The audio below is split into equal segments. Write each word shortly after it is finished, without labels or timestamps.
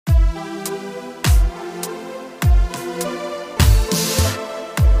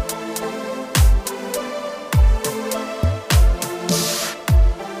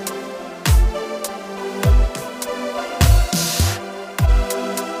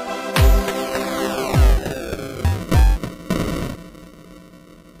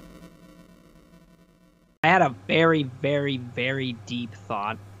very, very, very deep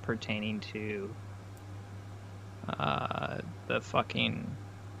thought pertaining to the fucking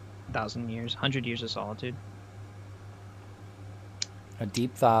 100 years of solitude. A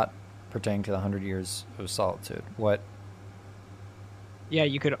deep thought pertaining to the 100 years of solitude. What? Yeah,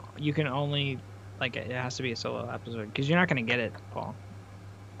 you can only, like, it has to be a solo episode because you're not gonna get it, Paul.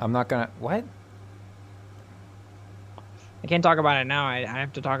 I'm not gonna. What? I can't talk about it now. I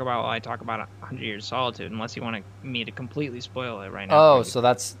have to talk about while I talk about 100 Years of Solitude, unless you want me to completely spoil it right now. Oh, so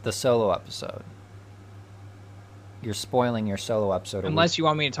that's the solo episode. You're spoiling your solo episode. Unless you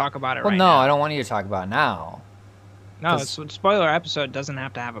want me to talk about it right now. No, I don't want you to talk about it now. No, the spoiler episode doesn't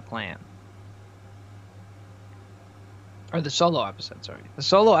have to have a plan. Or the solo episode, sorry. The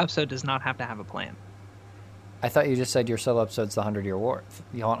solo episode does not have to have a plan. I thought you just said your solo episode's the 100 Year War,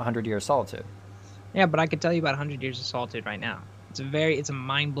 the 100 Years of Solitude. Yeah, but I could tell you about 100 Years of Solitude right now. It's a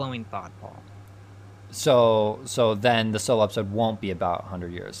mind-blowing thought, Paul. So then the solo episode won't be about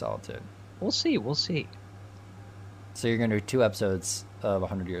 100 Years of Solitude. We'll see. So you're going to do 2 episodes of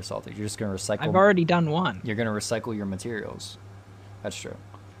 100 Years of Solitude. You're just going to recycle. I've already done 1. You're going to recycle your materials. That's true.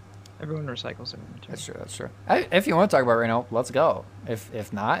 Everyone recycles their materials. That's true. If you want to talk about it right now, let's go.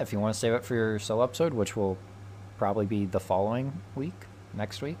 If not, if you want to save it for your solo episode, which will probably be the following week,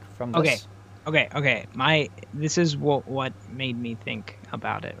 next week from this. Okay. This is what made me think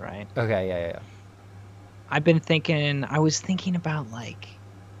about it, right? Okay, yeah. I was thinking about, like,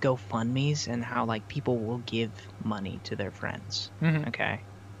 GoFundMes and how, like, people will give money to their friends, okay?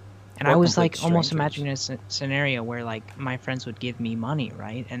 And I was, like, almost imagining a scenario where, like, my friends would give me money,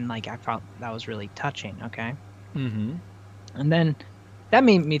 right? And, like, I felt that was really touching, okay? Mm-hmm. And then that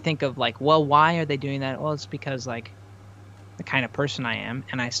made me think of, like, well, why are they doing that? Well, it's because, like, the kind of person I am,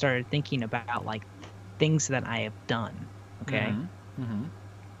 and I started thinking about, like, things that I have done, okay? Mm-hmm.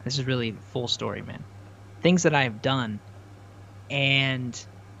 This is really full story, man. Things that I have done, and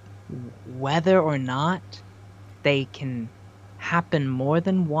whether or not they can happen more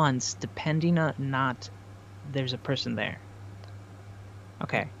than once, depending on not there's a person there.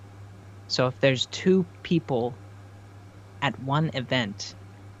 Okay. So if there's 2 people at one event,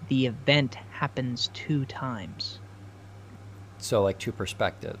 the event happens 2 times. So, like, 2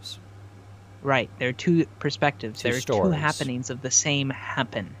 perspectives. Right. There are 2 perspectives. There are stories. 2 happenings of the same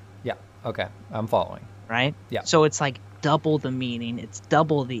happen. Yeah. Okay. I'm following. Right? Yeah. So it's like double the meaning. It's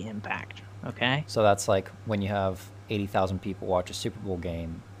double the impact. Okay? So that's like when you have 80,000 people watch a Super Bowl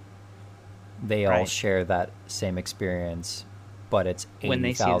game, they all share that same experience, but it's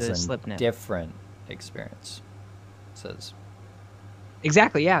 80,000 different experiences.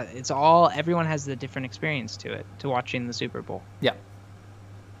 Exactly, yeah. Everyone has a different experience to watching the Super Bowl. Yeah.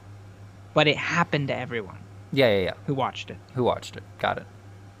 But it happened to everyone. Yeah. Who watched it. Got it.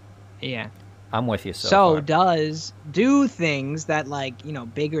 Yeah. I'm with you so far. Do things that, like, you know,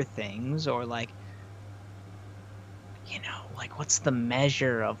 bigger things, or, like, you know, like, what's the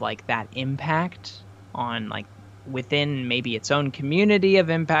measure of, like, that impact on, like, within maybe its own community of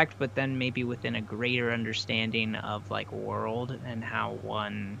impact, but then maybe within a greater understanding of, like, world, and how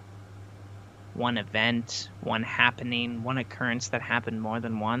one event, one happening, one occurrence that happened more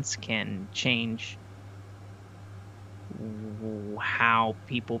than once can change how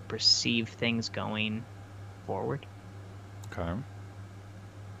people perceive things going forward. Okay. Are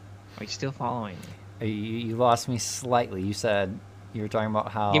you still following me? You lost me slightly. You said you were talking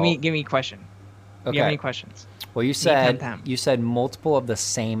about how. Give me a question. Okay. You have any questions? Well, you said multiple of the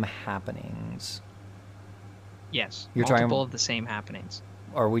same happenings. Yes. Multiple of the same happenings.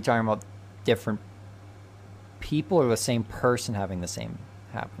 Are we talking about different people or the same person having the same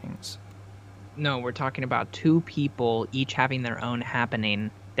happenings? No, we're talking about 2 people each having their own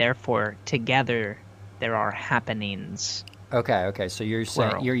happening. Therefore, together, there are happenings. Okay. So you're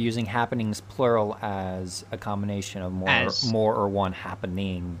saying you're using happenings plural as a combination of more or one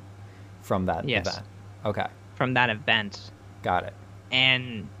happening from that event. Okay. From that event. Got it.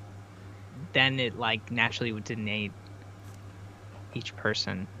 And then it, like, naturally would designate each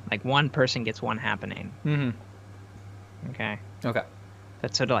person. Like, one person gets one happening. Mm-hmm. Okay.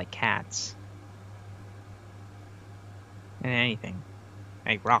 That's sort of like cats. And anything.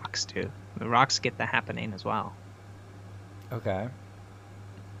 Like rocks, too. The rocks get the happening as well. Okay.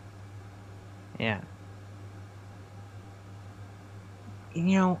 Yeah. You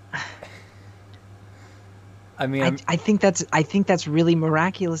know, I mean, I think that's really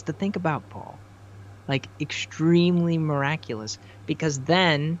miraculous to think about, Paul. Like, extremely miraculous, because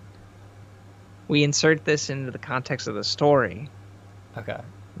then we insert this into the context of the story. Okay.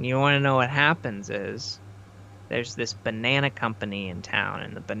 And you want to know what happens is there's this banana company in town,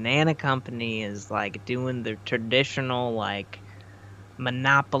 and the banana company is like doing the traditional like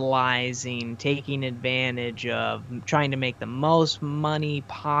monopolizing, taking advantage of, trying to make the most money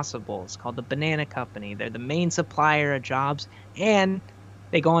possible. It's called the Banana Company. They're the main supplier of jobs, and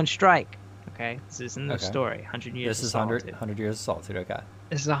they go on strike. Okay, this is in the story. 100 Years this of Solitude. 100 Years of Solitude. Okay,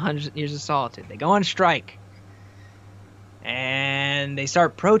 this is 100 Years of Solitude. They go on strike, and they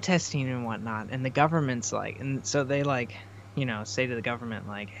start protesting and whatnot, and the government's like, and so they like, you know, say to the government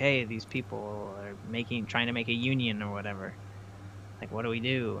like, hey, these people are trying to make a union or whatever. Like, what do we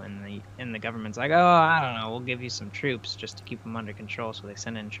do? And the government's like, oh, I don't know, we'll give you some troops just to keep them under control. So they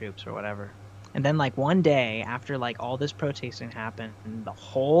send in troops or whatever. And then like one day after like all this protesting happened, and the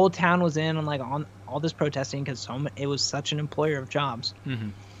whole town was in on like on all this protesting because it was such an employer of jobs. Mm-hmm.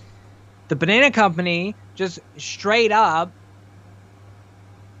 The Banana Company just straight up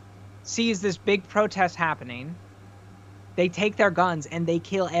sees this big protest happening. They take their guns and they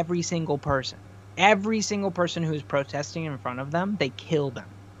kill every single person. Every single person who's protesting in front of them, they kill them.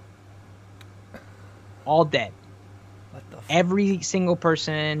 All dead. What the fuck? Every single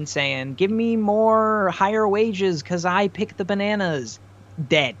person saying, give me higher wages because I pick the bananas.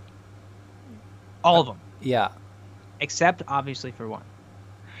 Dead. All of them. Yeah. Except, obviously, for one.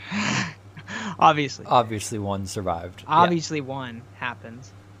 Obviously. Obviously, one survived. Obviously, one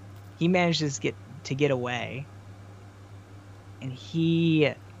happens. He manages to get away. And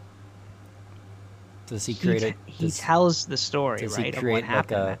he... Does he create he tells the story, does right? Does he create of what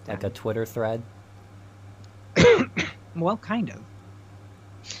happened like a Twitter thread? Well, kind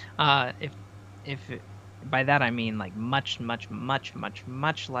of. If by that I mean like much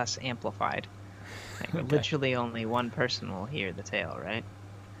less amplified. Like, okay. Literally only one person will hear the tale, right?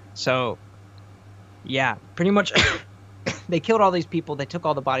 So, yeah, pretty much they killed all these people. They took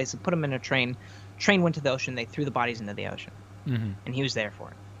all the bodies and put them in a train. Train went to the ocean. They threw the bodies into the ocean, and he was there for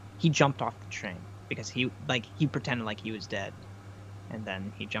it. He jumped off the train because he pretended like he was dead, and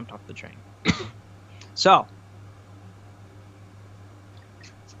then he jumped off the train. So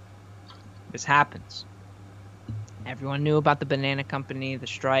this happens. Everyone knew about the Banana Company, the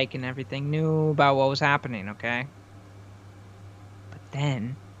strike, and everything, knew about what was happening, okay? But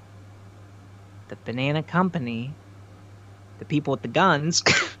then the Banana Company, the people with the guns,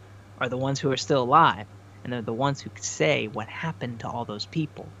 are the ones who are still alive, and they're the ones who could say what happened to all those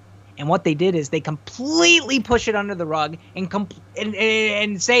people. And what they did is they completely push it under the rug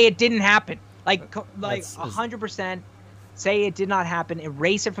and say it didn't happen. Like 100% say it did not happen.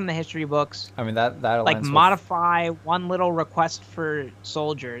 Erase it from the history books. I mean that like modify one little request for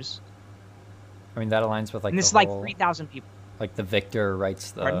soldiers. I mean that aligns with like. And this is like 3,000 people. Like the victor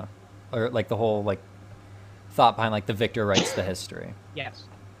writes the, Pardon? or like the whole like thought behind like the victor writes the history. Yes.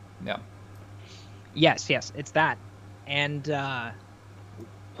 Yeah. Yes, it's that. And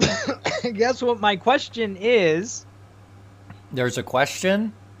guess what my question is? There's a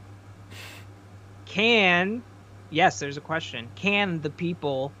question? Yes, there's a question. Can the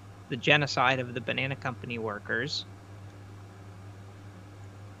people, the genocide of the Banana Company workers,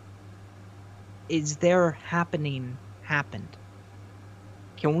 is there happened?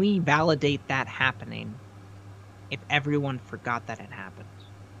 Can we validate that happening if everyone forgot that it happened?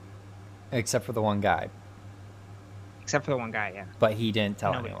 Except for the one guy. Except for the one guy, yeah. But he didn't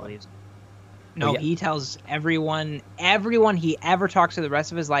tell anyone. No, he tells everyone he ever talks to the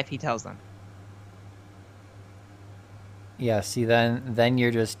rest of his life, he tells them. Yeah, see, then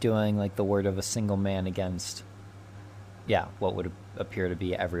you're just doing like the word of a single man against, what would appear to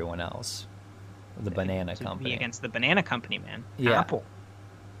be everyone else. The Banana Company. Be against the Banana Company, man. Yeah. Apple.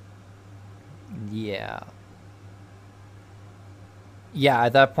 Yeah. Yeah,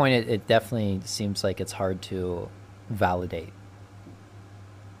 at that point, it definitely seems like it's hard to validate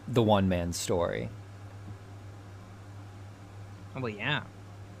the one man's story. Well, yeah.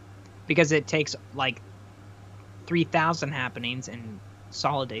 Because it takes like 3,000 happenings and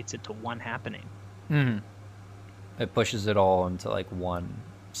consolidates it to one happening. Mm-hmm. It pushes it all into like one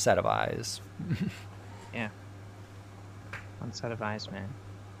set of eyes. Yeah. One set of eyes, man.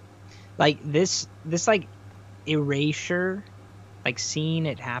 Like this like erasure, like seeing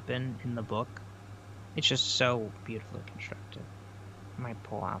it happen in the book, it's just so beautifully constructed. I might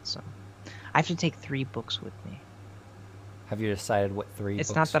pull out some. I have to take 3 books with me. Have you decided what 3 books?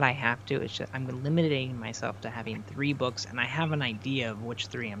 It's not that I have to, it's just I'm limiting myself to having 3 books, and I have an idea of which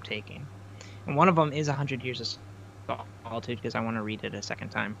 3 I'm taking. And one of them is 100 Years of Solitude, because I want to read it a second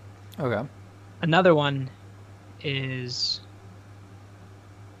time. Okay. Another one is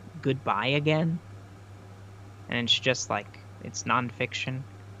Goodbye Again. And it's just like, it's nonfiction.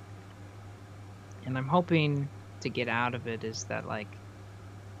 And I'm hoping to get out of it is that, like,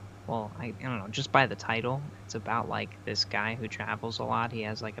 well, I don't know, just by the title, it's about, like, this guy who travels a lot. He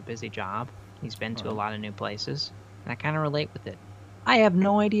has, like, a busy job. He's been to a lot of new places, and I kind of relate with it. I have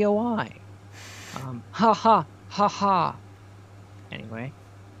no idea why. Ha ha, ha ha. Anyway,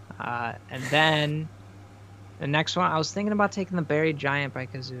 and then the next one, I was thinking about taking The Buried Giant by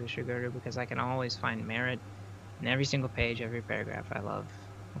Kazuo Ishiguro because I can always find merit in every single page, every paragraph. I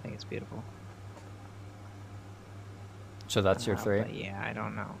think it's beautiful. So that's your 3? But yeah, I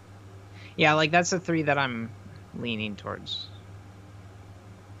don't know. Yeah, like that's the 3 that I'm leaning towards.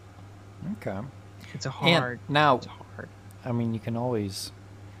 Okay. It's hard. It's hard. I mean, you can always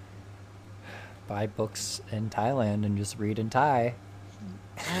buy books in Thailand and just read in Thai.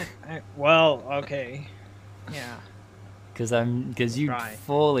 Well, okay. Yeah. Because you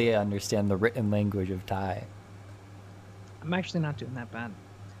fully understand the written language of Thai. I'm actually not doing that bad.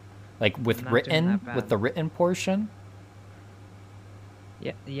 Like with the written portion?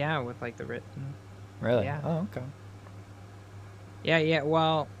 Yeah, with like the written. Really? Yeah. Oh, okay. Yeah,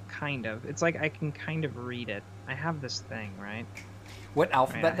 well, kind of. It's like I can kind of read it. I have this thing, right? What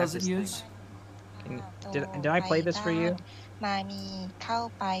alphabet does it use? Did I play this for you? มานีเข้า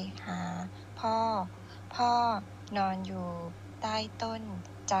ไปหาพ่อพ่อนอนอยู่ใต้ต้น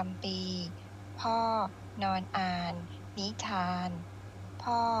จำปีพ่อนอนอ่านนิทาน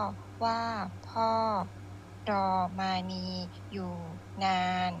พ่อว่าพ่อรอมานีอยู่นา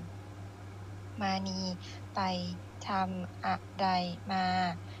นมานีไปทำอะไรมา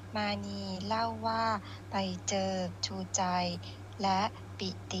มานีเล่าว่าไปเจอชูใจและ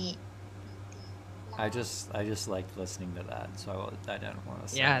ปิติ I just liked listening to that, so I didn't want to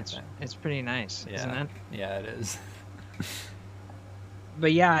say anything. It's pretty nice, isn't it? Yeah, it is.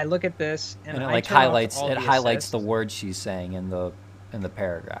 But yeah, I look at this and it like highlights the words she's saying in the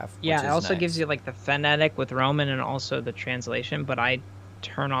paragraph. Yeah, it also gives you like the phonetic with Roman and also the translation, but I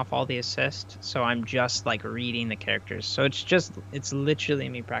turn off all the assist, so I'm just like reading the characters. So it's literally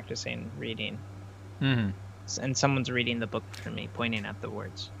me practicing reading. Mm-hmm. And someone's reading the book for me, pointing at the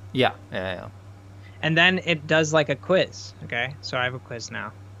words. Yeah. And then it does like a quiz. Okay, so I have a quiz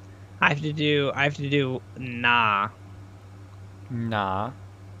now. I have to do nah. Nah.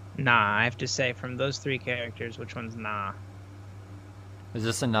 I have to say from those 3 characters, which one's nah? Is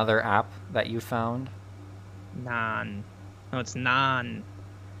this another app that you found? Non. No, it's non.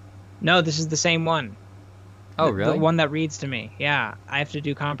 No, this is the same one. Oh, really? The one that reads to me. Yeah, I have to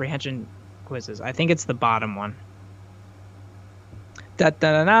do comprehension quizzes. I think it's the bottom one.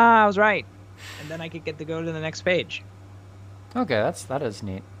 I was right. And then I could get to go to the next page. Okay, that is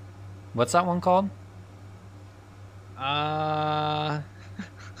neat. What's that one called?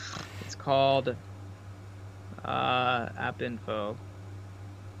 It's called App Info.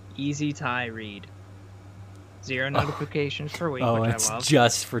 Easy Thai Read. 0 notifications per week, which I love. Oh, it's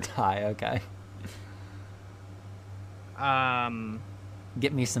just for Thai. Okay.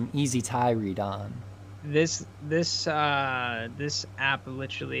 Get me some easy Thai read on. This app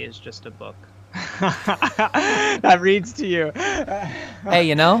literally is just a book that reads to you. Hey,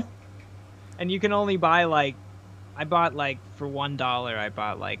 you know? And you can only buy like, I bought like for $1, I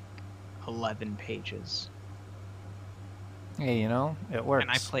bought like 11 pages. Hey, you know, it works.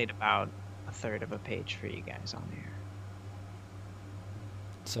 And I played about a third of a page for you guys on here.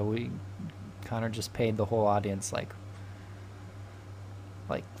 So we kind of just paid the whole audience like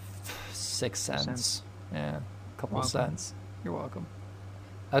 6 cents. Yeah, a couple cents. You're welcome.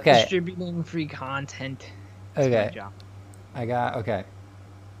 Okay. Distributing free content. Okay. Okay.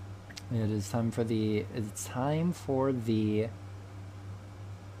 It's time for the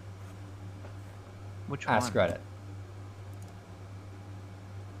Which one? Ask Reddit.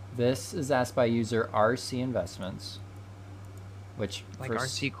 This is asked by user RC Investments, which like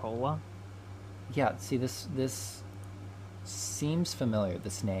RC Cola. Yeah. See, this seems familiar.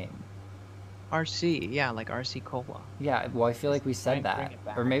 This name. RC, yeah, like RC Cola. Yeah, well, I feel like we said that.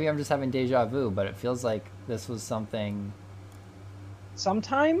 Or maybe I'm just having deja vu, but it feels like this was something...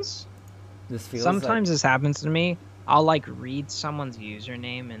 Sometimes this happens to me. I'll, like, read someone's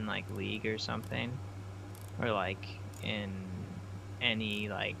username in, like, League or something. Or, like, in any,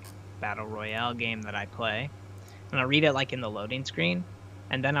 like, Battle Royale game that I play. And I'll read it, like, in the loading screen.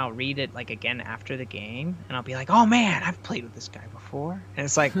 And then I'll read it, like, again after the game. And I'll be like, oh, man, I've played with this guy before. And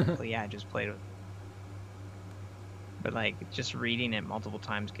it's like, well, yeah, I just played with him. But, like, just reading it multiple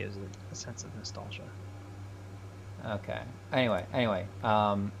times gives it a sense of nostalgia. Okay. Anyway.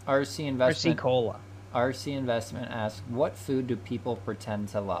 RC Investment... RC Cola. RC Investment asks, what food do people pretend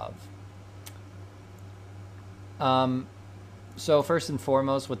to love? So first and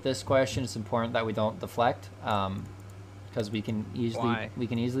foremost, with this question, it's important that we don't deflect, because we can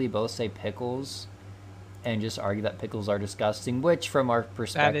easily both say pickles, and just argue that pickles are disgusting. Which, from our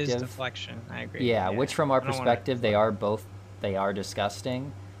perspective, that is deflection. I agree. Yeah, which from our perspective, they are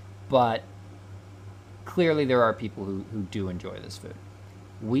disgusting, but clearly there are people who do enjoy this food.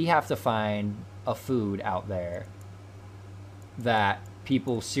 We have to find a food out there that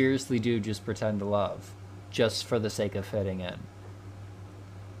people seriously do just pretend to love, just for the sake of fitting in.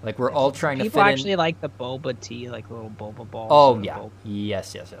 Like, we're all trying to fit in. People actually like the boba tea, like little boba balls. Oh, yeah.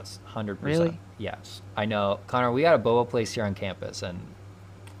 Yes. 100%. Really? Yes. I know. Connor, we got a boba place here on campus, and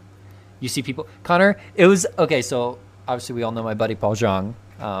you see people. Connor, it was... Okay, so obviously we all know my buddy Paul Zhang,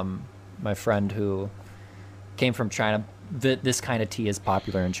 my friend who came from China. This kind of tea is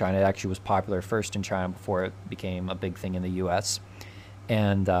popular in China. It actually was popular first in China before it became a big thing in the U.S.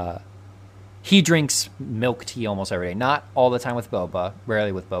 And he drinks milk tea almost every day. Not all the time with boba.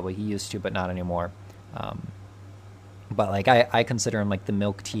 Rarely with boba. He used to, but not anymore. But like I consider him like the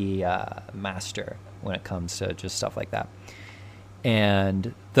milk tea master when it comes to just stuff like that.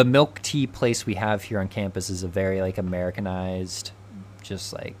 And the milk tea place we have here on campus is a very like Americanized,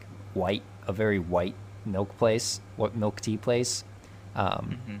 just like a very white milk tea place.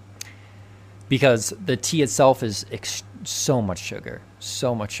 Because the tea itself is so much sugar.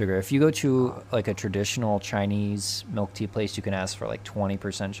 If you go to like a traditional Chinese milk tea place, you can ask for like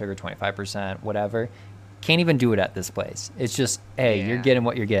 20% sugar, 25%, whatever. Can't even do it at this place. It's just, hey, you're getting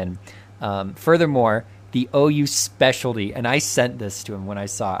what you're getting. Furthermore, the OU specialty, and I sent this to him when I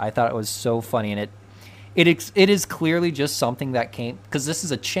saw it. I thought it was so funny, and it is clearly just something that came, because this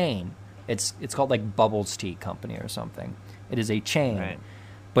is a chain. It's called like Bubbles Tea Company or something. It is a chain. Right.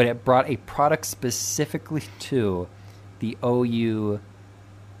 But it brought a product specifically to the OU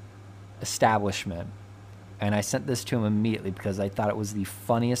establishment. And I sent this to him immediately because I thought it was the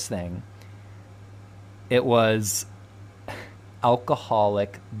funniest thing. It was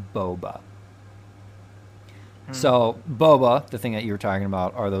alcoholic boba. So boba, the thing that you were talking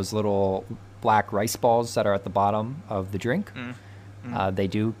about, are those little black rice balls that are at the bottom of the drink.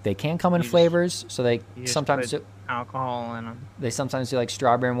 They can come in flavors, so they sometimes do alcohol in them. They sometimes do like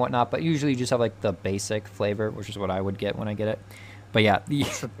strawberry and whatnot, but usually you just have like the basic flavor, which is what I would get when I get it. But yeah, the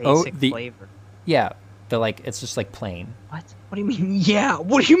basic flavor. Yeah, it's just like plain. What do you mean? Yeah,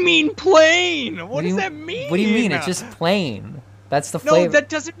 what do you mean plain? What does that mean? What do you mean? It's just plain. That's the flavor. No, that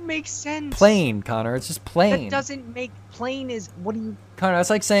doesn't make sense. Plain, Connor. It's just plain. That doesn't make plain is what do you? Connor, that's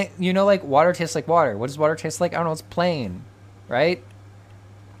like saying like water tastes like water. What does water taste like? I don't know. It's plain, right?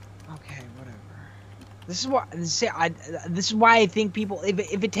 Okay, whatever. This is why I think people,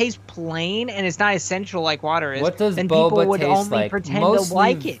 if it tastes plain and it's not essential like water is, what does then boba people would taste only like? pretend to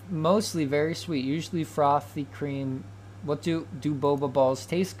like it. Mostly very sweet, usually frothy cream. What do boba balls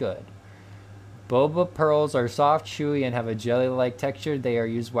taste good? Boba pearls are soft, chewy, and have a jelly-like texture. They are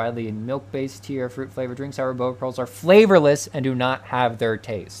used widely in milk-based tea or fruit-flavored drinks. However, boba pearls are flavorless and do not have their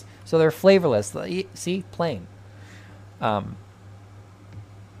taste. So they're flavorless. See? Plain.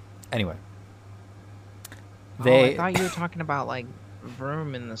 Anyway. I thought you were talking about, like,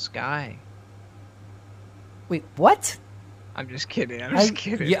 Vroom in the sky. Wait, what? I'm just kidding.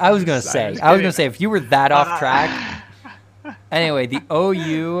 Yeah, I was going to say, if you were that off track... Anyway, the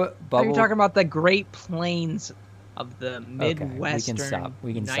OU bubble... You're talking about the Great Plains of the Midwestern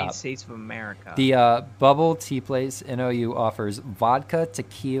United stop. States of America. The bubble tea place in OU offers vodka,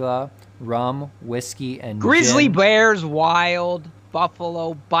 tequila, rum, whiskey, and grizzly gin. Bears, wild,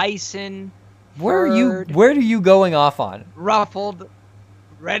 buffalo, bison, Where are you going off on? Ruffled,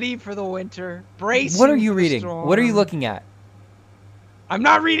 ready for the winter, bracing. What are you reading? What are you looking at? I'm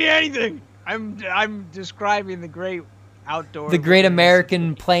not reading anything. I'm describing the great outdoor. The Great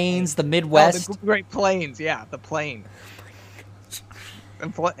American Plains, the Midwest. The Great Plains, yeah, the plain.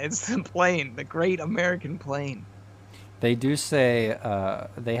 It's the plain, the Great American Plain. They do say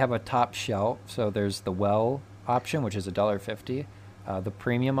they have a top shelf. So there's the well option, which is $1.50. The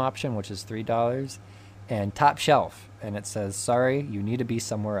premium option, which is $3, and top shelf, and it says, "Sorry, you need to be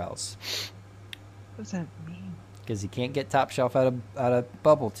somewhere else." What does that mean? Because you can't get top shelf at a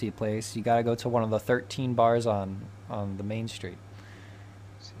bubble tea place. You got to go to one of the 13 bars on the main street.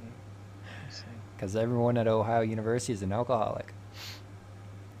 I see. Because everyone at Ohio University is an alcoholic,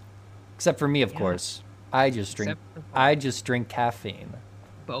 except for me, of course. I just drink caffeine.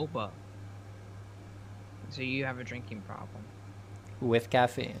 Boba. So you have a drinking problem. With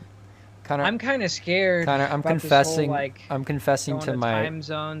caffeine. Connor, I'm kind of scared. Connor, I'm confessing. I'm confessing to my time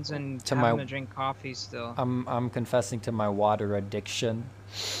zones and having to drink coffee still. I'm confessing to my water addiction.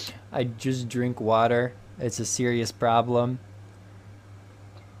 I just drink water. It's a serious problem.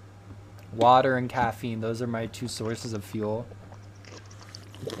 Water and caffeine, those are my two sources of fuel.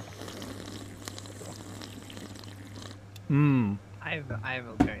 I have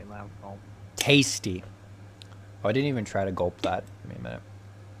a very loud gulp. Tasty. Oh, I didn't even try to gulp that. Give me a minute.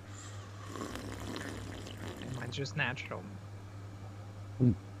 Mine's just natural.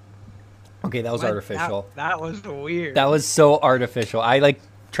 Okay, that was artificial. That was weird. That was so artificial. I like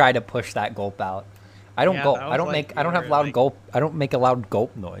try to push that gulp out. I don't gulp. I don't make. I don't have loud gulp. I don't make a loud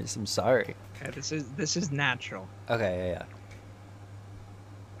gulp noise. I'm sorry. Okay, this is natural. Okay, yeah.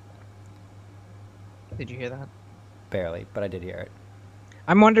 Did you hear that? Barely, but I did hear it.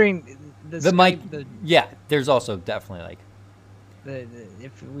 I'm wondering the mic. Yeah, there's also definitely like.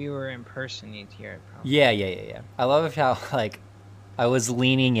 If we were in person, you'd hear it. Probably. Yeah. I love how like. I was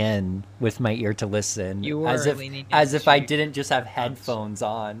leaning in with my ear to listen, you were as if I didn't just have headphones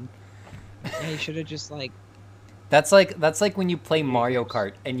on. Yeah, you should have just like. That's like when you play Mario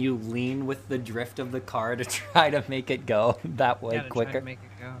Kart and you lean with the drift of the car to try to make it go that way quicker. Try to make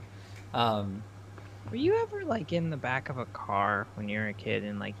it go. Were you ever like in the back of a car when you were a kid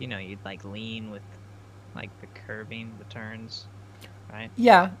and like you'd like lean with like the curbing, the turns, right?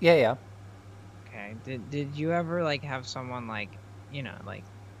 Yeah. Okay. Did you ever like have someone like like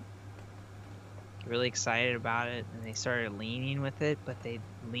really excited about it and they started leaning with it, but they'd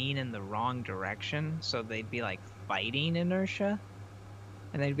lean in the wrong direction, so they'd be like fighting inertia,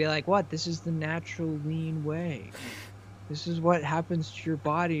 and they'd be like, "What? This is the natural lean way. This is what happens to your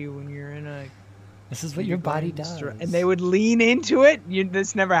body when you're in a." This is what your body does. And they would lean into it.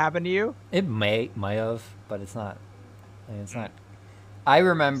 This never happened to you? It might have, but it's not. It's not. I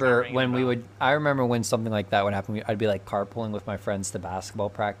remember when I remember when something like that would happen. I'd be like carpooling with my friends to basketball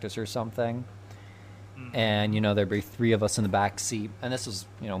practice or something, and there'd be three of us in the back seat, and this was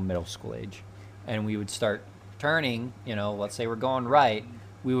middle school age, and we would start turning. Let's say we're going right,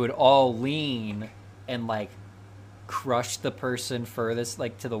 we would all lean and like crush the person furthest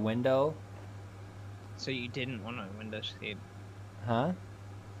like to the window. So you didn't want a window seat, huh?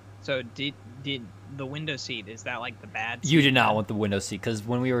 So did the window seat, is that like the bad seat? You did not want the window seat, because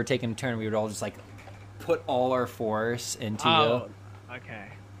when we were taking a turn, we would all just like put all our force into you. Okay.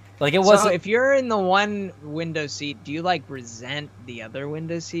 Like it was. So if you're in the one window seat, do you like resent the other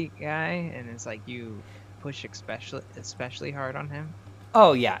window seat guy, and it's like you push especially hard on him?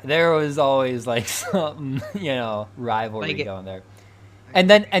 Oh yeah, there was always like something rivalry going there. And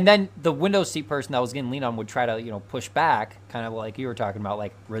then the window seat person that was getting leaned on would try to, push back, kind of like you were talking about,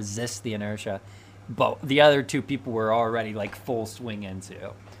 like resist the inertia. But the other two people were already like full swing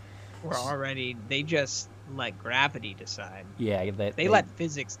into. They just let gravity decide. Yeah, they let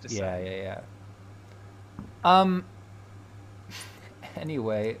physics decide. Yeah.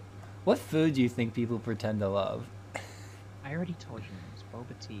 Anyway, what food do you think people pretend to love? I already told you it's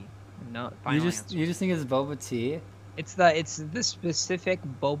boba tea. No, you just think it's boba tea? It's the specific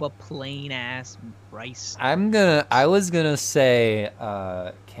boba plain ass rice. I was gonna say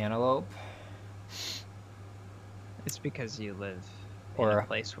cantaloupe. It's because you live in a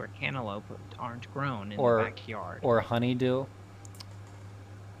place where cantaloupe aren't grown in the backyard. Or honeydew.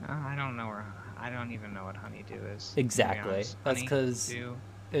 I don't know I don't even know what honeydew is. Exactly. That's because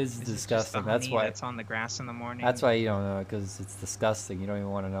it's disgusting. That's why it's on the grass in the morning. That's why you don't know, because it's disgusting. You don't even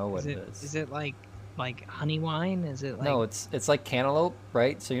want to know what it is. Is it like honey wine? Is it like... No, it's like cantaloupe,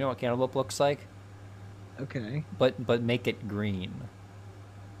 right? So you know what cantaloupe looks like? Okay. But make it green.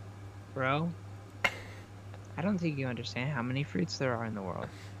 Bro, I don't think you understand how many fruits there are in the world.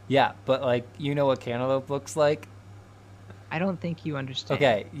 Yeah, but like you know what cantaloupe looks like? I don't think you understand.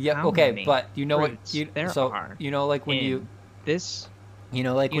 Okay, yeah, okay, but you know what are. Like when you this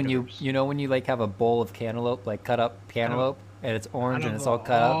like universe. when you like have a bowl of cantaloupe, like cut up cantaloupe, and it's orange and it's all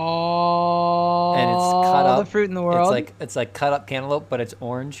cut up. And it's cut up. All the fruit in the world. It's like cut up cantaloupe, but it's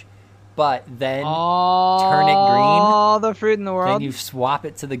orange. But then turn it green. All the fruit in the world. Then you swap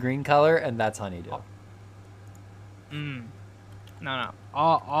it to the green color, and that's honeydew. No.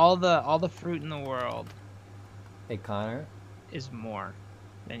 All the fruit in the world. Hey Connor. Is more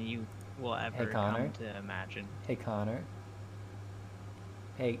than you will ever come to imagine. Hey Connor.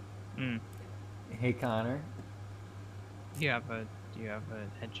 Hey. Hey Connor. Do you have an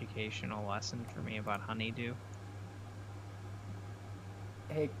educational lesson for me about honeydew?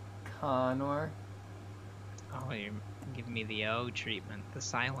 Hey Connor. Oh, you're giving me the O treatment, the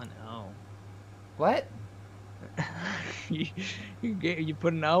silent O. What? you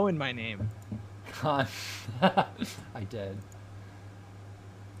put an O in my name. I did.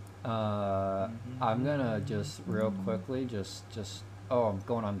 I'm gonna just real quickly oh, I'm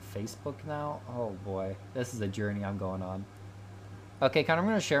going on Facebook now. Oh boy, this is a journey I'm going on. Okay, Connor, I'm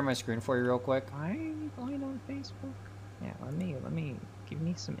going to share my screen for you real quick. Why are you going on Facebook? Yeah, let me give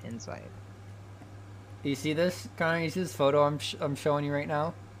me some insight. You see this, Connor? You see this photo I'm showing you right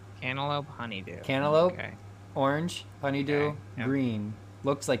now? Cantaloupe, honeydew. Cantaloupe, okay. Orange, honeydew, okay. Yep. Green.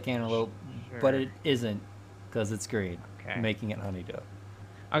 Looks like cantaloupe, but it isn't because it's green, making it honeydew.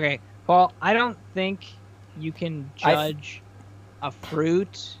 Okay, Paul, I don't think you can judge a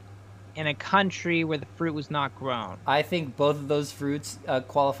fruit in a country where the fruit was not grown. I think both of those fruits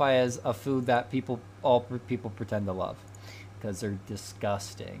qualify as a food that all people pretend to love because they're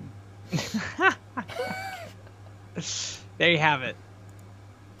disgusting. There you have it.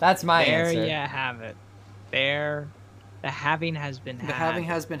 That's my answer. There you have it. There, the having has been had. The having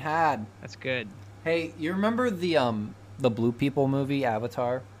has been had. That's good. Hey, you remember the Blue People movie,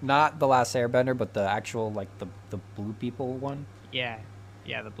 Avatar? Not The Last Airbender, but the actual, like, the Blue People one? Yeah,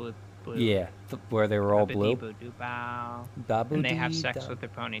 the blue. Yeah, where they were all blue. And they have sex with their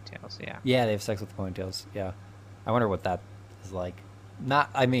ponytails, yeah. Yeah, they have sex with ponytails, yeah. I wonder what that is like.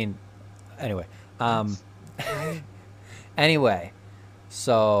 Anyway. Anyway,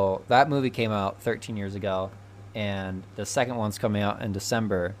 so that movie came out 13 years ago, and the second one's coming out in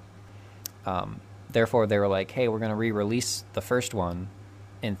December. Therefore, they were like, hey, we're going to re-release the first one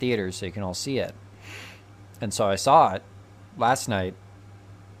in theaters so you can all see it. And so I saw it last night,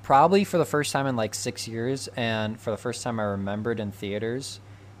 probably for the first time in like 6 years, and for the first time I remembered in theaters,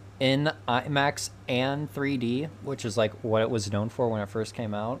 in IMAX and 3D, which is like what it was known for when it first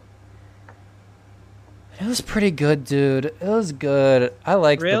came out. It was pretty good, dude. It was good. I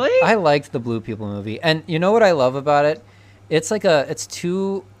liked the Blue People movie. And you know what I love about it? It's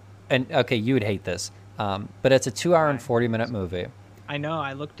okay, you would hate this, but it's a 2 hour and 40-minute movie. I know.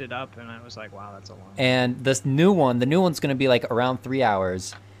 I looked it up, and I was like, wow, that's a long one. And the new one's going to be like around 3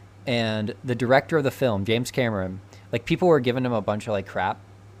 hours. And the director of the film, James Cameron, like people were giving him a bunch of like crap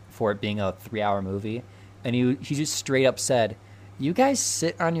for it being a 3 hour movie. And he just straight up said, you guys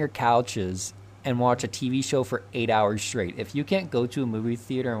sit on your couches and watch a TV show for 8 hours straight. If you can't go to a movie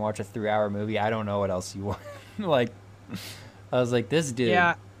theater and watch a 3 hour movie, I don't know what else you want. Like, I was like, this dude.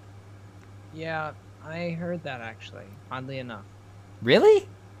 Yeah, I heard that actually, oddly enough. Really?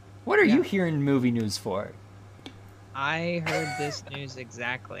 What are you hearing movie news for? I heard this news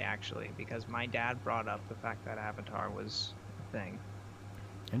exactly, actually, because my dad brought up the fact that Avatar was a thing.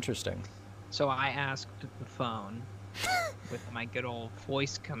 Interesting. So I asked the phone with my good old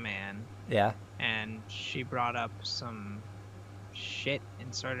voice command. Yeah. And she brought up some shit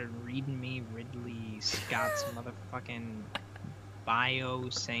and started reading me Ridley Scott's motherfucking bio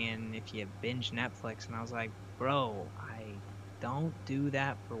saying if you binge Netflix. And I was like, bro, I don't do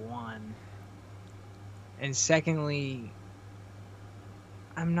that for one. And secondly,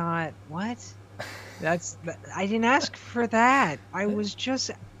 I'm not, what? I didn't ask for that. I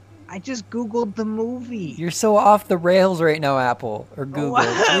just Googled the movie. You're so off the rails right now, Apple or Google.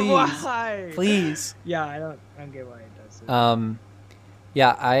 Why? Please. Yeah, I don't get why it does it.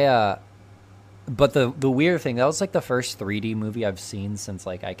 Yeah, but the weird thing, that was like the first 3D movie I've seen since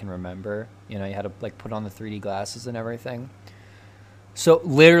like I can remember. You know, you had to like put on the 3D glasses and everything. So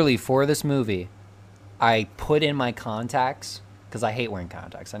literally for this movie, I put in my contacts because I hate wearing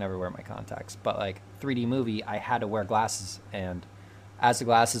contacts. I never wear my contacts. But like 3D movie, I had to wear glasses. And as a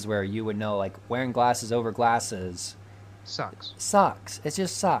glasses wearer, you would know like wearing glasses over glasses sucks. It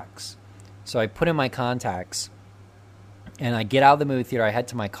just sucks. So I put in my contacts and I get out of the movie theater. I head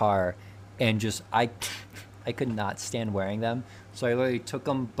to my car and just I could not stand wearing them. So I literally took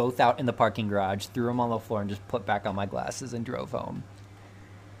them both out in the parking garage, threw them on the floor, and just put back on my glasses and drove home.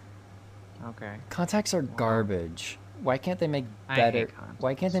 Okay. Contacts are garbage. Why can't they make better?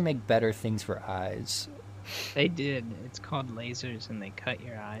 Why can't they make better things for eyes? They did. It's called lasers, and they cut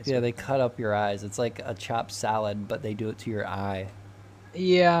your eyes. Yeah, they cut up your eyes. It's like a chopped salad, but they do it to your eye.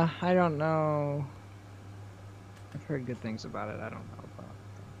 Yeah, I don't know. I've heard good things about it. I don't know about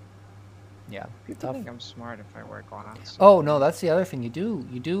it. Yeah. People think I'm smart if I wear glasses. Oh no, that's the other thing. You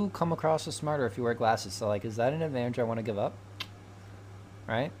do come across as smarter if you wear glasses. So like, is that an advantage I want to give up?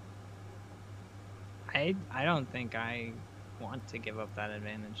 Right? I don't think I want to give up that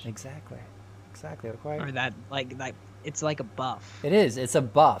advantage. Exactly. Or that like it's like a buff. It is. It's a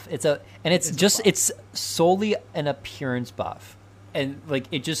buff. It's solely an appearance buff, and like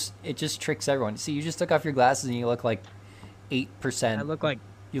it just tricks everyone. See, you just took off your glasses and you look like 8%. I look like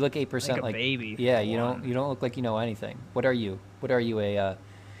you look 8% like a baby. Yeah, you don't look like you know anything. What are you?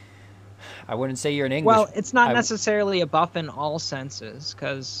 I wouldn't say you're an English. Well, it's not necessarily a buff in all senses,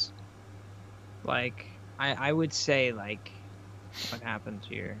 because like I would say like, what happened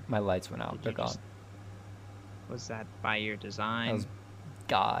to your? My lights went out. They're gone. Was that by your design? That was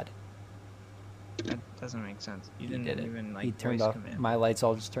God. That doesn't make sense. You didn't even like. He turned off command. my lights.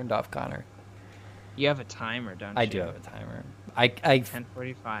 All just turned off, Connor. You have a timer, don't you? I do have a timer.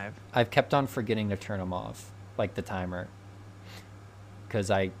 10:45. I've kept on forgetting to turn them off, like the timer. Because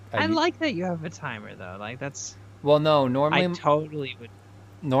I like that you have a timer though. Like that's. Well, no. Normally, I totally would.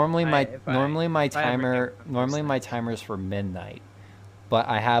 Normally my timer's for midnight, but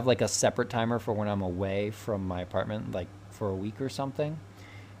I have like a separate timer for when I'm away from my apartment, like for a week or something.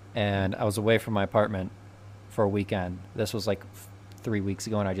 And I was away from my apartment for a weekend. This was like 3 weeks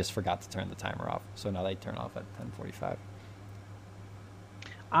ago, and I just forgot to turn the timer off. So now they turn off at 10:45.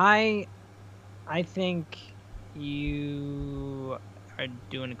 I think you are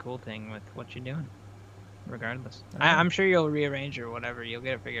doing a cool thing with what you're doing. Regardless, I'm sure you'll rearrange or whatever. You'll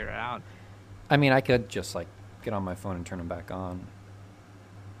get it figured out. I mean, I could just like get on my phone and turn them back on.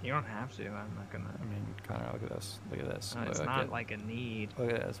 You don't have to. I'm not gonna. I mean, Connor, look at this. Look at this. No, it's not like a need.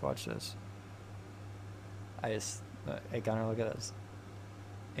 Look at this. Watch this. Hey, Connor, look at this.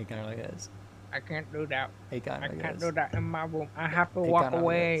 Hey, Connor, look at this. I can't do that. Hey, Connor, look at this. I can't do that in my room. I have to walk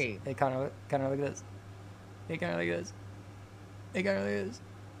away. Hey, Connor, look at this. Hey, Connor, look at this. Hey, Connor, look at this.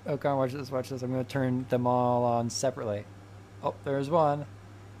 Oh, Connor, watch this. Watch this. I'm going to turn them all on separately. Oh, there's one.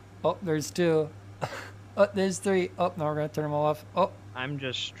 Oh, there's two. Oh, there's three. Oh, now we're going to turn them all off. Oh. I'm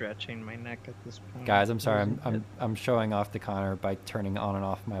just stretching my neck at this point. Guys, I'm sorry. I'm showing off to Connor by turning on and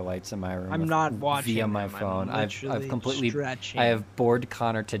off my lights in my room. I'm not watching via my phone. I've completely stretching. I have bored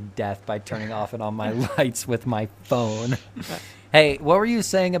Connor to death by turning off and on my lights with my phone. Hey, what were you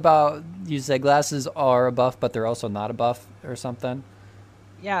saying about? You said glasses are a buff, but they're also not a buff or something.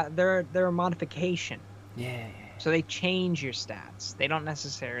 Yeah, they're a modification. Yeah. So they change your stats. They don't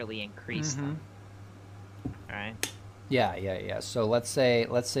necessarily increase them. All right. Yeah. So let's say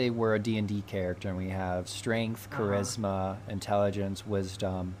we're a D&D character and we have strength, charisma, intelligence,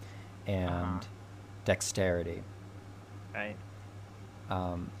 wisdom, and dexterity. Right.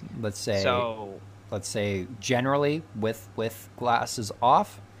 Let's say generally with glasses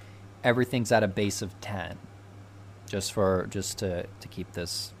off, everything's at a base of 10. Just to keep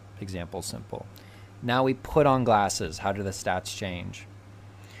this example simple. Now we put on glasses. How do the stats change?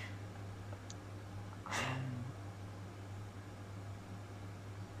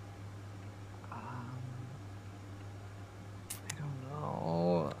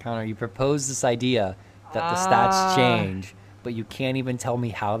 Connor, you proposed this idea that the stats change, but you can't even tell me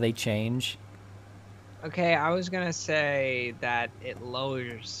how they change. Okay, I was going to say that it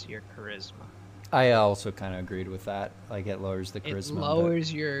lowers your charisma. I also kind of agreed with that. Like, it lowers the charisma. It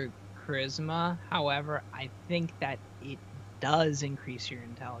lowers your charisma. However, I think that it does increase your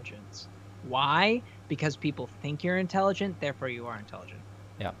intelligence. Why? Because people think you're intelligent, therefore you are intelligent.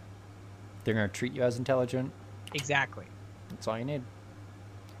 Yeah. They're going to treat you as intelligent. Exactly. That's all you need.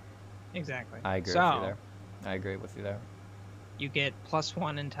 Exactly. I agree with you there. I agree with you there. You get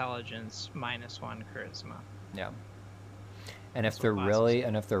 +1 intelligence, -1 charisma. Yeah. And if they're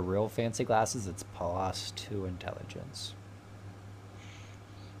real fancy glasses, it's +2 intelligence.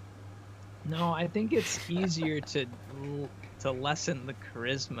 No, I think it's easier to lessen the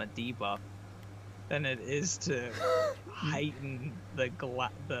charisma debuff than it is to heighten the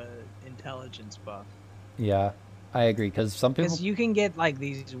intelligence buff. Yeah. I agree, because some people. Because you can get like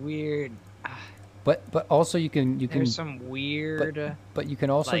these weird. But also you can. There's some weird. But you can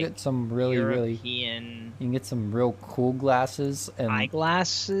also get some really European. You can get some real cool glasses and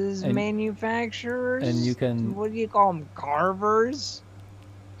eyeglasses manufacturers. And you can. What do you call them? Carvers.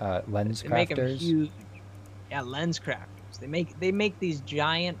 Lens crafters. Make them huge. Yeah, lens crafters. They make these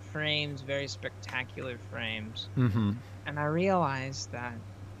giant frames, very spectacular frames. Mm-hmm. And I realized that.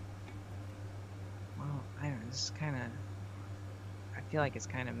 Well, I don't know, this is kind of, I feel like it's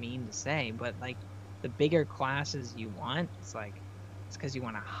kind of mean to say, but like the bigger classes you want, it's because you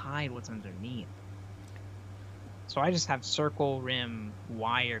want to hide what's underneath. So I just have circle rim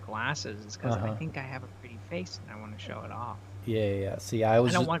wire glasses. It's because I think I have a pretty face and I want to show it off. Yeah. See, I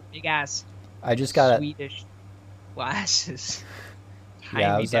don't want big ass. I just got Swedish glasses.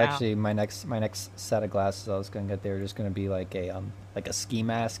 Yeah, I was actually my next set of glasses I was gonna get. They were just gonna be like a ski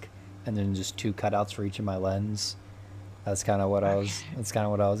mask. And then just 2 cutouts for each of my lens. That's kind of what I was. That's kind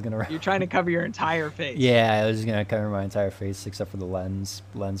of what I was gonna. You're trying to cover your entire face. Yeah, I was just gonna cover my entire face except for the lens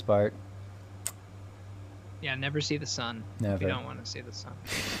part. Yeah, never see the sun. Never. If you don't want to see the sun.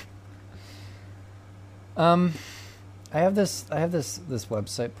 I have this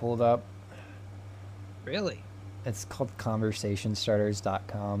website pulled up. Really? It's called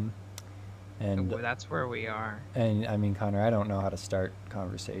conversationstarters.com. And that's where we are. And I mean, Connor, I don't know how to start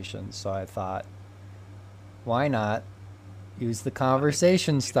conversations, so I thought Why not use the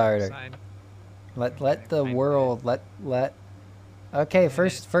conversation starter? Let the world let. Okay,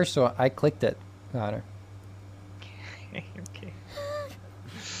 first one. I clicked it, Connor. Okay.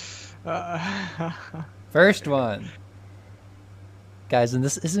 First one. Guys, and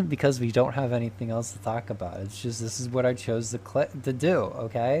this isn't because we don't have anything else to talk about. It's just this is what I chose to do,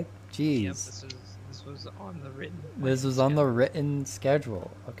 okay? Jeez. Yep, this was on the written. This was on the written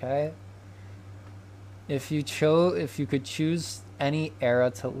schedule, okay? If you could choose any era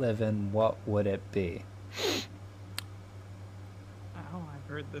to live in, what would it be? Oh, I've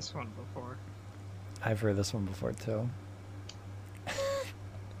heard this one before. I've heard this one before too.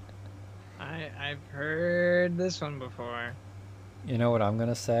 I've heard this one before. You know what I'm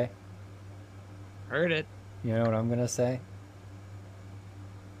gonna say? Heard it. You know what I'm gonna say?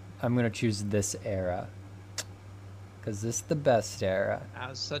 I'm gonna choose this era. Cause this is the best era. That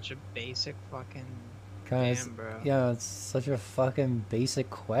was such a basic fucking damn, bro. Yeah, it's such a fucking basic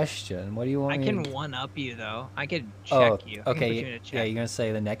question. What do you want me to... I can one-up you, though. I could check you. Okay, yeah, you're gonna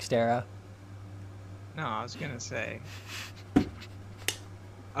say the next era? No, I was gonna say...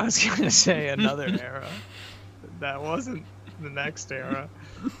 another era. That wasn't the next era.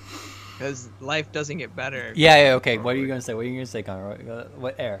 Because life doesn't get better. Yeah, okay. What are you gonna say? What are you gonna say, Connor?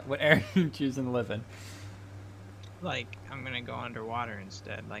 What era? What era are you choosing to live in? Like, I'm gonna go underwater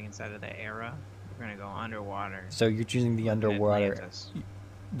instead. Like, instead of the era, we're gonna go underwater. So you're choosing the underwater...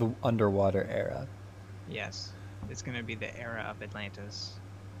 The underwater era. Yes. It's gonna be the era of Atlantis.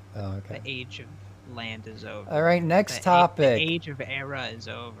 Oh, okay. The age of land is over. All right, next topic. The age of era is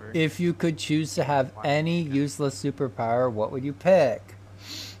over. If you could choose to have any useless superpower, what would you pick?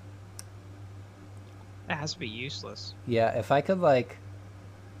 It has to be useless. Yeah, if I could, like,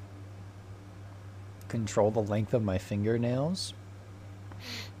 control the length of my fingernails.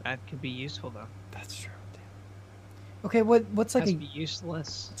 That could be useful, though. That's true. Damn. Okay, what's like it has to be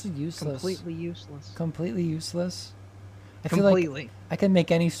useless. What's a useless? Completely useless. Completely useless? I Completely. feel like I can make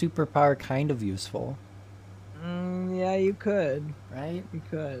any superpower kind of useful. Yeah, you could. Right? You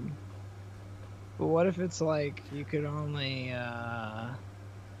could. But what if it's like you could only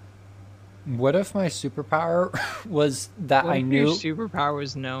What if my superpower was that I knew... What if your superpower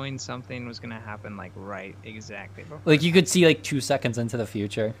was knowing something was going to happen, like, right exactly before? Like, you could see, like, 2 seconds into the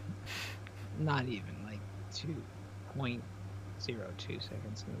future? Not even, like, 2.02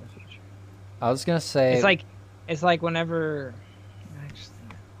 seconds into the future. I was going to say... It's like whenever...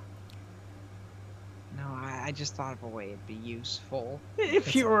 I just thought of a way it'd be useful.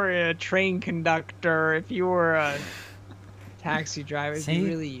 If you were a train conductor, if you were a... taxi driver is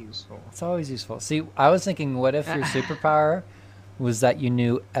really useful. It's always useful. See, I was thinking, what if your superpower was that you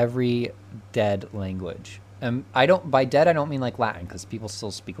knew every dead language? By dead, I don't mean like Latin, because people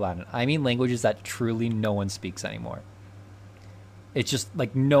still speak Latin. I mean languages that truly no one speaks anymore. It's just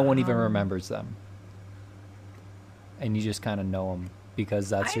like no one even remembers them, and you just kind of know them because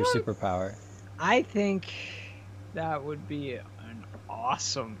that's your superpower. I think that would be an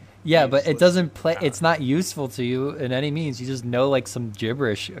awesome. Yeah, but it doesn't play. It's not useful to you in any means. You just know like some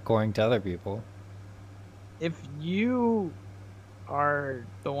gibberish according to other people. If you are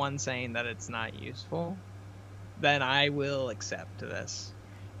the one saying that it's not useful, then I will accept this.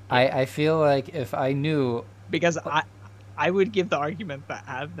 I feel like if I knew, because I would give the argument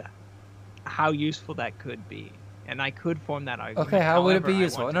that how useful that could be, and I could form that argument. Okay, how would it be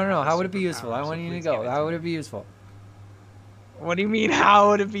useful? No. How would it be useful? I want you to go. How would it be useful? What do you mean, how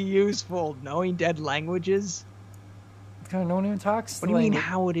would it be useful? Knowing dead languages? God, no one even talks. What do you mean,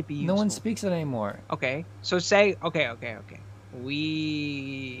 how would it be useful? No one speaks it anymore. Okay, so say, okay.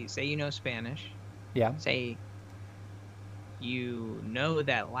 We say you know Spanish. Yeah. Say you know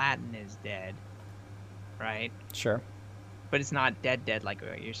that Latin is dead, right? Sure. But it's not dead like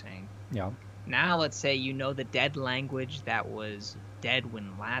what you're saying. Yeah. Now let's say you know the dead language that was dead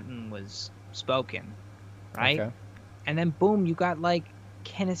when Latin was spoken, right? Okay. And then boom, you got like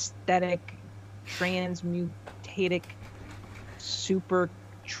kinesthetic, transmutatic, super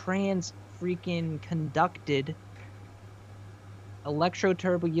trans freaking conducted,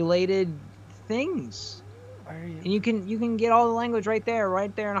 electroturbulated things. And you can get all the language right there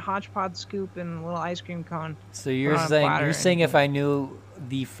in a hodgepodge scoop and a little ice cream cone. So you're saying if I knew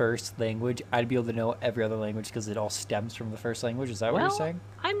the first language, I'd be able to know every other language because it all stems from the first language. Is that what you're saying?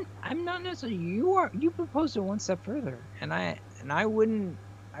 I'm not necessarily. You proposed it one step further, and I wouldn't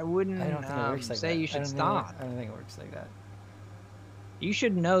say you should stop. I don't think it works like that. You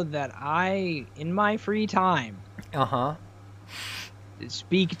should know that I, in my free time,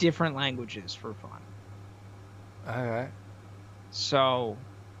 speak different languages for fun. All right. So,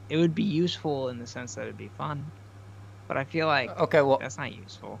 it would be useful in the sense that it'd be fun. But I feel like that's not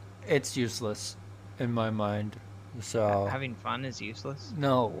useful. It's useless in my mind. So having fun is useless?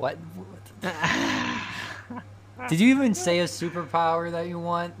 No, what? Did you even say a superpower that you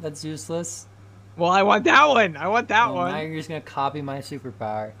want that's useless? Well, I want that one. One. Now you're just going to copy my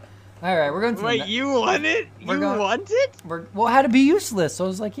superpower. All right, we're going to... Wait, you want it? Want it? Well, it had to be useless, so I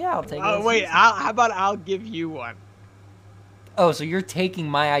was like, yeah, I'll take it. Oh, wait, how about I'll give you one? Oh, so you're taking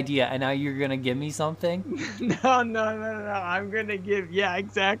my idea, and now you're going to give me something? No. I'm going to give... Yeah,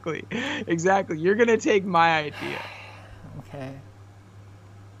 exactly. You're going to take my idea.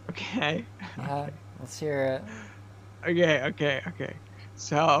 Okay. Yeah, let's hear it. Okay.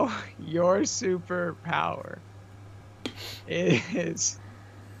 So, your superpower is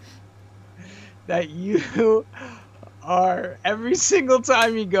that you are, every single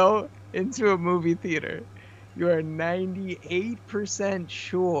time you go into a movie theater, you are 98%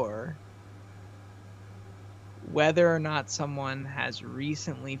 sure whether or not someone has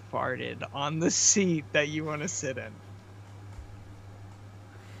recently farted on the seat that you want to sit in.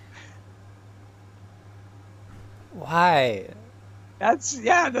 Why? That's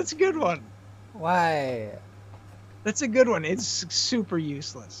a good one. Why? That's a good one. It's super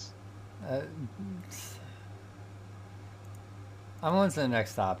useless. I'm on to the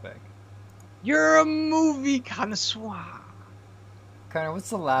next topic. You're a movie connoisseur. Connor, what's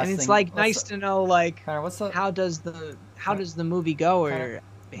the last thing? And it's like nice to know, like, Connor, how does the movie go or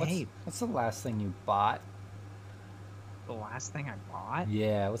behave? What's the last thing you bought? The last thing I bought?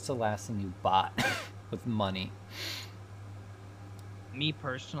 Yeah, what's the last thing you bought with money? Me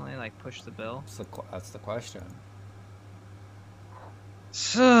personally, like, push the bill? That's the question.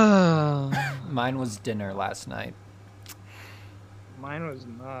 So... Mine was dinner last night. Mine was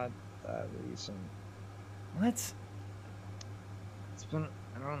not that recent. What? It's been...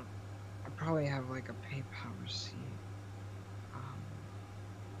 I probably have, like, a PayPal receipt.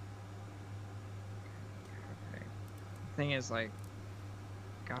 Okay. The thing is, like,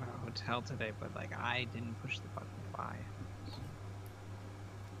 got a hotel today, but, like, I didn't push the button to buy.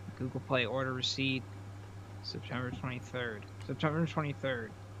 Google Play order receipt, September 23rd.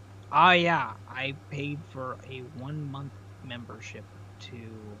 Oh yeah, I paid for a 1-month membership to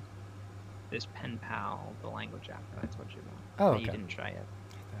this Pen Pal, the language app that I told you about. Oh, okay. You didn't try it.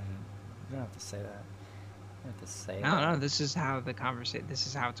 You don't have to say that. You have to say No, this is how it's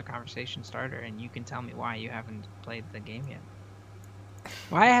a conversation starter, and you can tell me why you haven't played the game yet.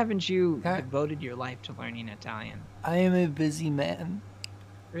 Why haven't you devoted your life to learning Italian? I am a busy man.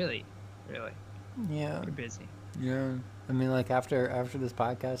 Really? Yeah. You're busy. Yeah. I mean, like, after this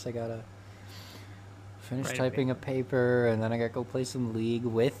podcast, I gotta finish typing a paper, and then I gotta go play some League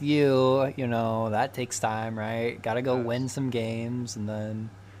with you. You know, that takes time, right? Gotta go win some games, and then...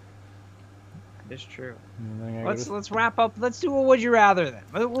 It's true. Let's wrap up. Let's do a Would You Rather, then.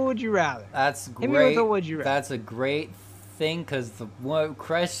 What would you rather? That's great. Hit me with a Would You Rather. That's a great thing, because the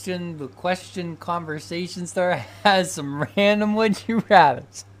question conversation starter has some random Would You Rather.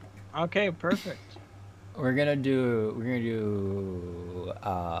 Okay, perfect. We're gonna do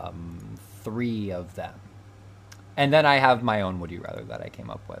 3 of them, and then I have my own Would You Rather that I came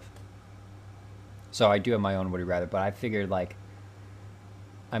up with. So I do have my own Would You Rather, but I figured, like,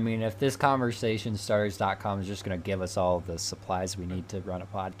 I mean, if this conversationstarters.com is just gonna give us all the supplies we need to run a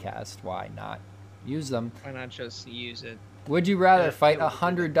podcast, why not use them? Why not just use it? Would you rather fight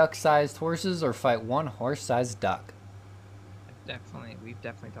 100 duck-sized horses or fight 1 horse-sized duck? We've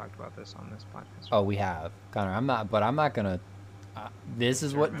definitely talked about this on this podcast. Oh, we have, Connor. I'm not gonna. This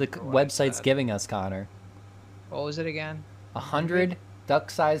is what the website's giving us, Connor. What was it again? 100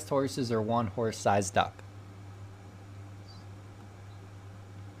 duck-sized horses or 1 horse-sized duck.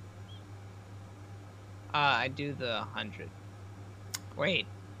 I do the 100. Wait.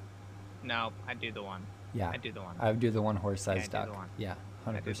 No, I do the 1. Yeah. I do the 1. I would do the 1 horse-sized duck. Do the 1. Yeah,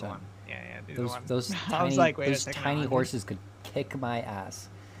 100%. I do the 1. Yeah, do the 1. Those tiny horses could kick my ass.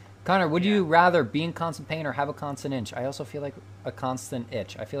 Connor, would you rather be in constant pain or have a constant itch? I also feel like a constant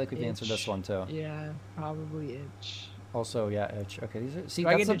itch. I feel like we've answered this one too. Yeah, probably itch. Also, yeah, itch. Okay, these are. See, do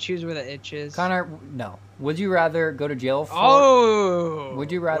I get to choose where the itch is? Connor, no. Would you rather go to jail for? Oh.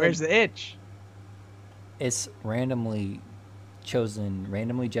 Would you rather? Where's the itch? It's randomly chosen,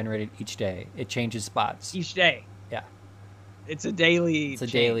 randomly generated each day. It changes spots. Each day. Yeah. It's a daily. It's a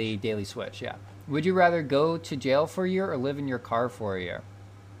daily switch. Yeah. Would you rather go to jail for a year or live in your car for a year?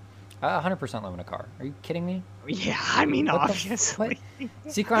 100% live in a car. Are you kidding me? Yeah, I mean, obviously.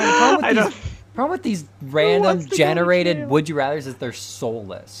 See, Connor, Problem with these random generated would you rather's is they're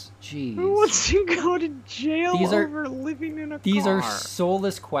soulless. Jeez. Who wants to go to jail over living in a car? These are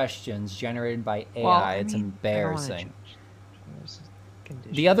soulless questions generated by AI. Well, it's embarrassing.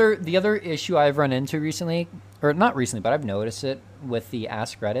 The other issue I've run into recently, or not recently, but I've noticed it with the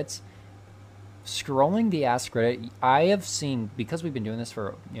Ask Reddits. Scrolling the Ask Reddit, I have seen, because we've been doing this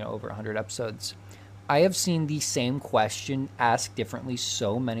for over 100 episodes, I have seen the same question asked differently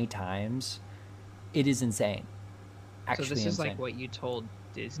so many times. It is insane. Actually, so this is like what you told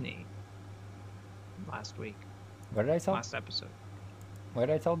Disney last week. What did I tell? Last episode. What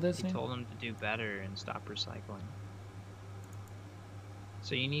did I tell Disney? You told them to do better and stop recycling.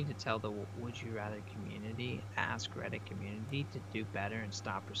 So you need to tell the Would You Rather community, Ask Reddit community, to do better and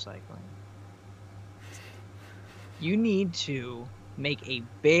stop recycling. You need to make a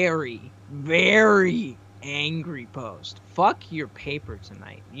very, very angry post. Fuck your paper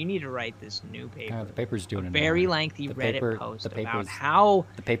tonight. You need to write this new paper. The paper's doing a very lengthy Reddit post about how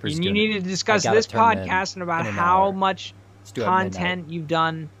the paper's you need to discuss this podcast and about how much content you've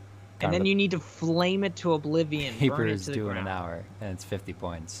done. And then you need to flame it to oblivion. Paper is due in an hour, and it's 50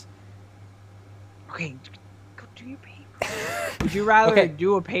 points. Okay, go do your paper. Would you rather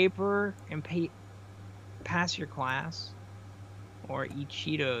do a paper and pass your class, or eat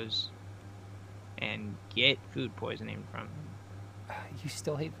Cheetos and get food poisoning from them? You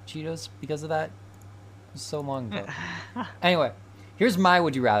still hate Cheetos because of that? It was so long ago. Anyway, here's my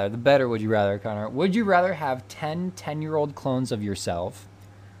would you rather. The better would you rather, Connor. Would you rather have 10 10-year-old clones of yourself,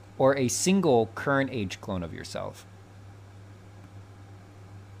 or a single current age clone of yourself?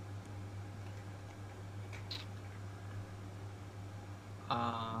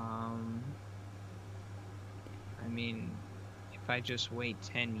 I mean, if I just wait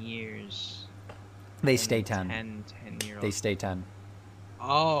 10 years... They stay 10. 10-year-old. They stay 10.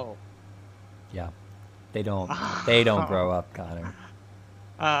 Oh. Yeah. They don't grow up, Connor.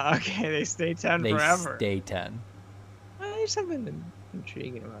 Okay, they stay 10 forever. They stay 10. There's something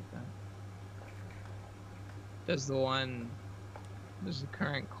intriguing about that. Does the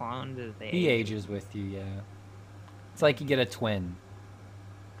current clone, do they He ages with you, yeah. It's like you get a twin.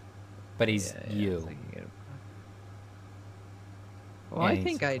 But he's you. It's like you get well, I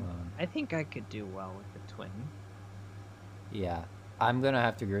think I could do well with the twin. Yeah. I'm going to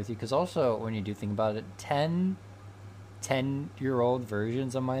have to agree with you, because also, when you do think about it, 10-year-old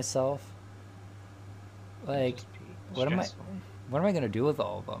versions of myself, like, what am I going to do with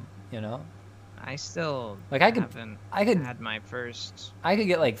all of them, I still haven't had my first... I could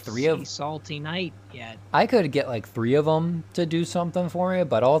get like 3 of... salty night yet. I could get like 3 of them to do something for me,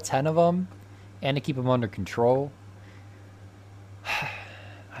 but all 10 of them, and to keep them under control...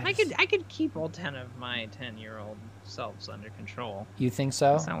 I could keep all 10 of my 10-year-old selves under control. You think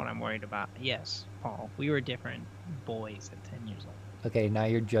so? That's not what I'm worried about. Yes, Paul. We were different boys at 10 years old. Okay, now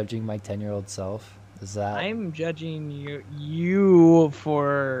you're judging my 10-year-old self? Is that... I'm judging you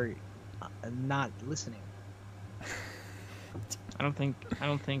for not listening. I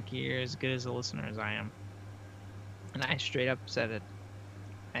don't think you're as good as a listener as I am. And I straight up said it.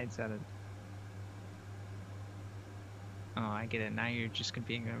 I said it. Oh, I get it. Now you're just going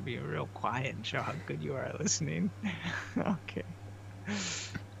to be real quiet and show how good you are at listening. Okay.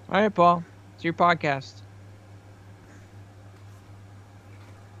 All right, Paul. It's your podcast.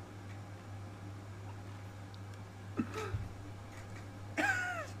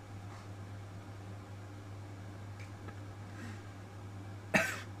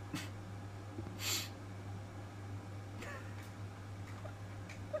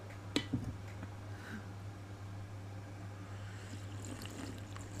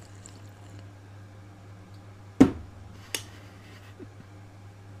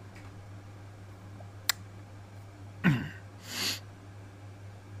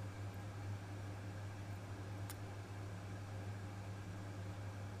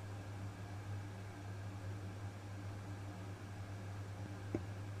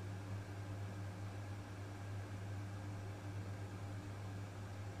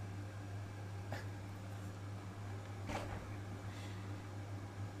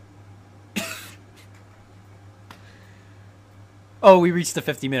 Oh, we reached the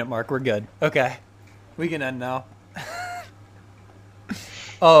 50-minute mark. We're good. Okay. We can end now.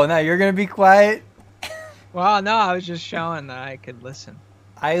 Oh, now you're going to be quiet? Well, no, I was just showing that I could listen.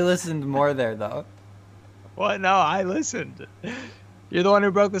 I listened more there, though. What? No, I listened. You're the one who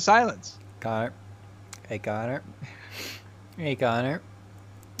broke the silence. Connor. Hey, Connor. Hey, Connor.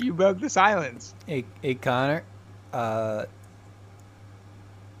 You broke the silence. Hey, Connor.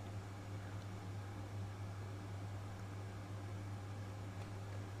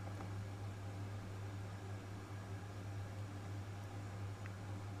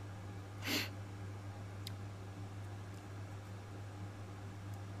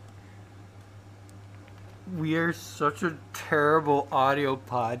 We are such a terrible audio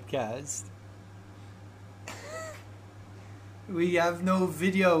podcast. We have no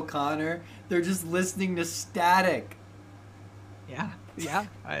video, Connor. They're just listening to static. Yeah.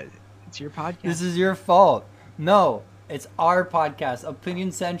 It's your podcast. This is your fault. No, it's our podcast,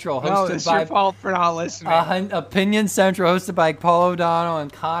 Opinion Central, hosted it's by... your fault for not listening. Opinion Central, hosted by Paul O'Donnell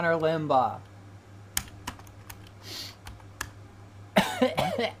and Connor Limbaugh.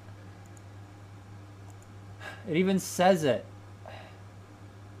 It even says it.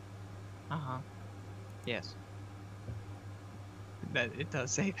 Uh-huh. Yes. That it does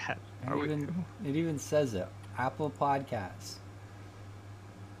say that. It even says it. Apple Podcasts.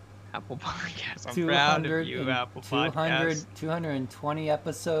 Apple Podcasts. I'm proud of you, Apple Podcasts. 220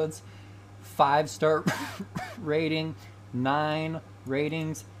 episodes, 5-star rating, 9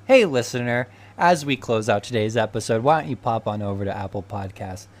 ratings. Hey, listener, as we close out today's episode, why don't you pop on over to Apple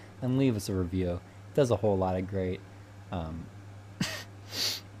Podcasts and leave us a review. It does a whole lot of great.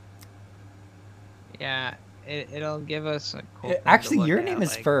 Yeah, it'll give us a cool actually, your name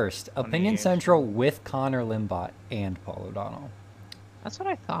is first. Opinion Central with Connor Limbaugh and Paul O'Donnell. That's what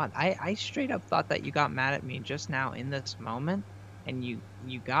I thought. I straight up thought that you got mad at me just now in this moment, and you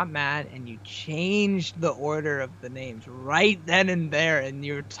got mad and you changed the order of the names right then and there, and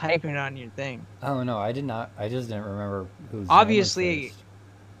you were typing it on your thing. Oh no, I did not. I just didn't remember who's. Obviously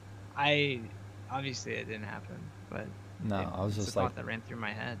it didn't happen, but no, I was just a thought that ran through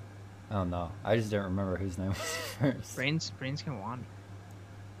my head. Oh no, I just didn't remember whose name was first. Brains can wander.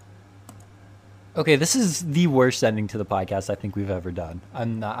 Okay, this is the worst ending to the podcast I think we've ever done.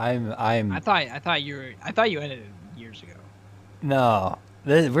 I thought you ended it years ago. No,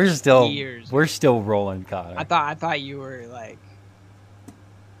 we're still rolling, Connor. I thought you were like.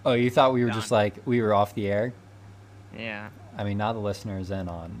 Oh, you thought we were just like we were off the air? Yeah. I mean, now the listener is in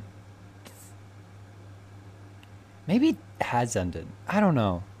on. Maybe it has ended. I don't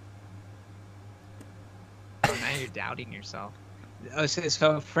know. Oh, now you're doubting yourself. Oh, so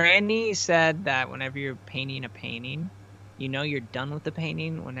Franny said that whenever you're painting a painting, you know you're done with the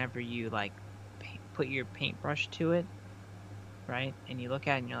painting whenever you like put your paintbrush to it, right? And you look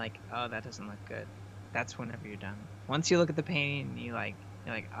at it and you're like, oh, that doesn't look good. That's whenever you're done. Once you look at the painting, you're like,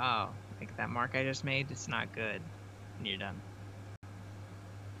 oh, like that mark I just made, it's not good, and you're done.